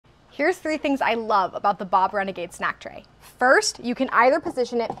Here's 3 things I love about the Bob Renegade Snack Tray. First, you can either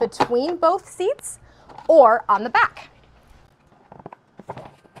position it between both seats or on the back.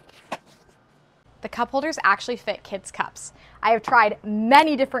 The cup holders actually fit kids' cups. I have tried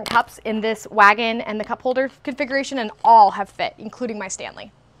many different cups in this wagon and the cup holder configuration, and all have fit, including my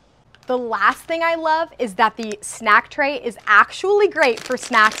Stanley. The last thing I love is that the snack tray is actually great for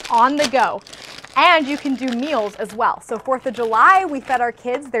snacks on the go. And you can do meals as well. So 4th of July, we fed our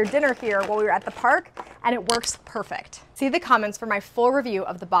kids their dinner here while we were at the park, and it works perfect. See the comments for my full review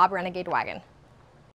of the Bob Renegade wagon.